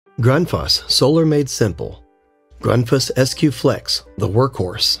Grundfos Solar Made Simple. Grundfos SQFflex, the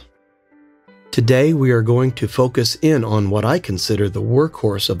workhorse. Today we are going to focus in on what I consider the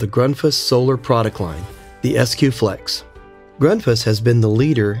workhorse of the Grundfos solar product line, the SQFflex. Grundfos has been the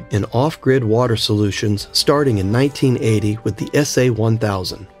leader in off-grid water solutions starting in 1980 with the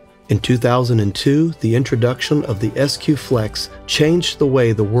SA1000. In 2002, the introduction of the SQFflex changed the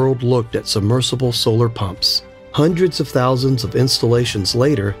way the world looked at submersible solar pumps. Hundreds of thousands of installations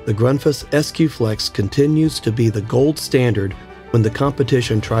later, the Grundfos SQFflex continues to be the gold standard when the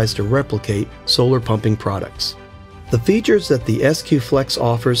competition tries to replicate solar pumping products. The features that the SQFflex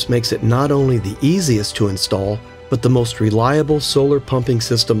offers makes it not only the easiest to install, but the most reliable solar pumping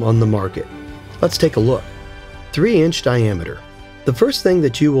system on the market. Let's take a look. 3-inch diameter. The first thing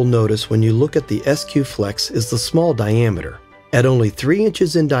that you will notice when you look at the SQFflex is the small diameter. At only 3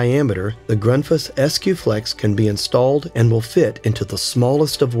 inches in diameter, the Grundfos SQFflex can be installed and will fit into the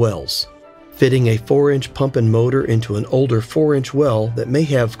smallest of wells. Fitting a 4-inch pump and motor into an older 4-inch well that may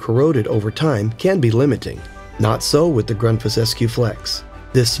have corroded over time can be limiting. Not so with the Grundfos SQFflex.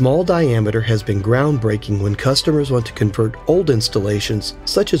 This small diameter has been groundbreaking when customers want to convert old installations,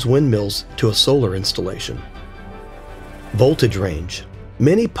 such as windmills, to a solar installation. Voltage range.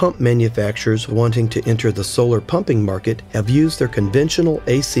 Many pump manufacturers wanting to enter the solar pumping market have used their conventional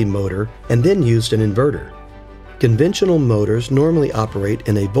AC motor and then used an inverter. Conventional motors normally operate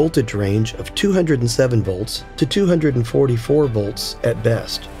in a voltage range of 207 volts to 244 volts at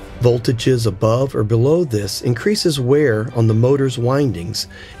best. Voltages above or below this increases wear on the motor's windings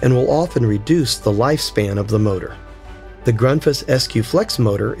and will often reduce the lifespan of the motor. The Grundfos SQFflex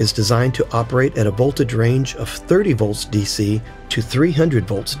motor is designed to operate at a voltage range of 30 volts DC to 300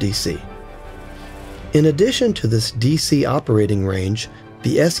 volts DC. In addition to this DC operating range,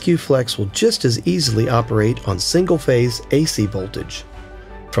 the SQFflex will just as easily operate on single-phase AC voltage,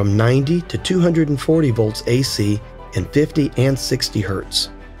 from 90 to 240 volts AC and 50 and 60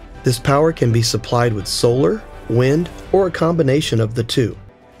 Hertz. This power can be supplied with solar, wind, or a combination of the two.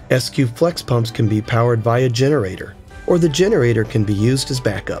 SQFflex pumps can be powered via generator, or the generator can be used as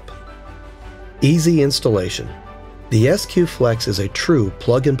backup. Easy installation. The SQFflex is a true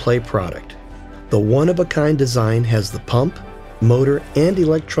plug-and-play product. The one-of-a-kind design has the pump, motor, and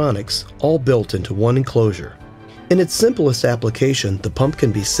electronics all built into one enclosure. In its simplest application, the pump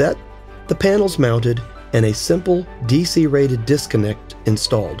can be set, the panels mounted, and a simple DC-rated disconnect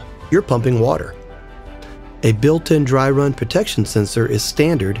installed. You're pumping water. A built-in dry run protection sensor is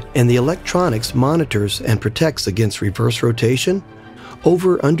standard, and the electronics monitors and protects against reverse rotation,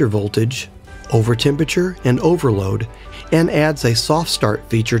 over/under voltage, over temperature, and overload, and adds a soft start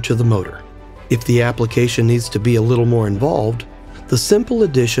feature to the motor. If the application needs to be a little more involved, the simple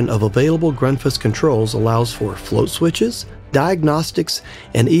addition of available Grundfos controls allows for float switches, diagnostics,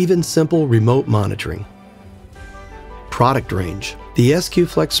 and even simple remote monitoring. Product range. The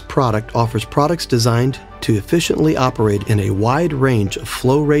SQFflex product offers products designed to efficiently operate in a wide range of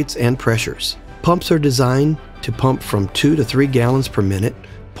flow rates and pressures. Pumps are designed to pump from 2 to 3 gallons per minute,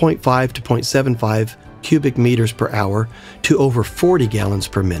 0.5 to 0.75 cubic meters per hour, to over 40 gallons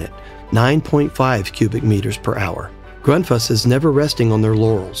per minute, 9.5 cubic meters per hour. Grundfos is never resting on their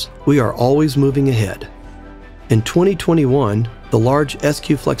laurels. We are always moving ahead. In 2021, the large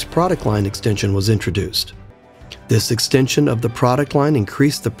SQFflex product line extension was introduced. This extension of the product line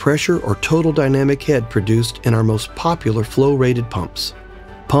increased the pressure or total dynamic head produced in our most popular flow-rated pumps.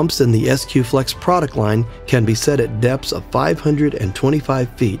 Pumps in the SQFflex product line can be set at depths of 525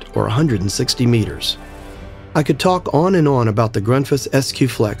 feet or 160 meters. I could talk on and on about the Grundfos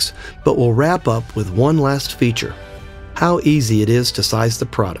SQFflex, but we'll wrap up with one last feature: how easy it is to size the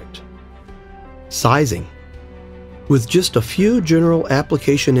product. Sizing. With just a few general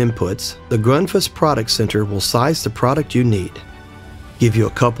application inputs, the Grundfos Product Center will size the product you need, give you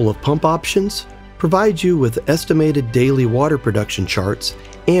a couple of pump options, provide you with estimated daily water production charts,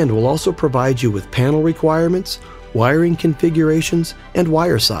 and will also provide you with panel requirements, wiring configurations, and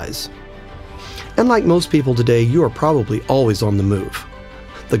wire size. And like most people today, you are probably always on the move.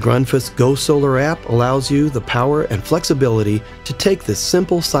 The Grundfos Go Solar app allows you the power and flexibility to take this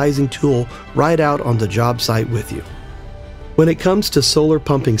simple sizing tool right out on the job site with you. When it comes to solar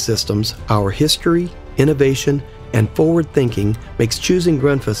pumping systems, our history, innovation, and forward thinking makes choosing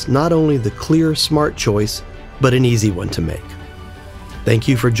Grundfos not only the clear, smart choice, but an easy one to make. Thank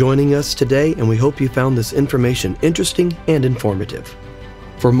you for joining us today, and we hope you found this information interesting and informative.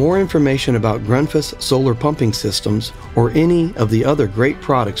 For more information about Grundfos solar pumping systems or any of the other great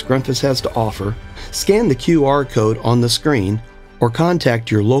products Grundfos has to offer, scan the QR code on the screen or contact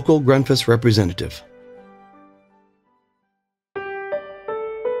your local Grundfos representative.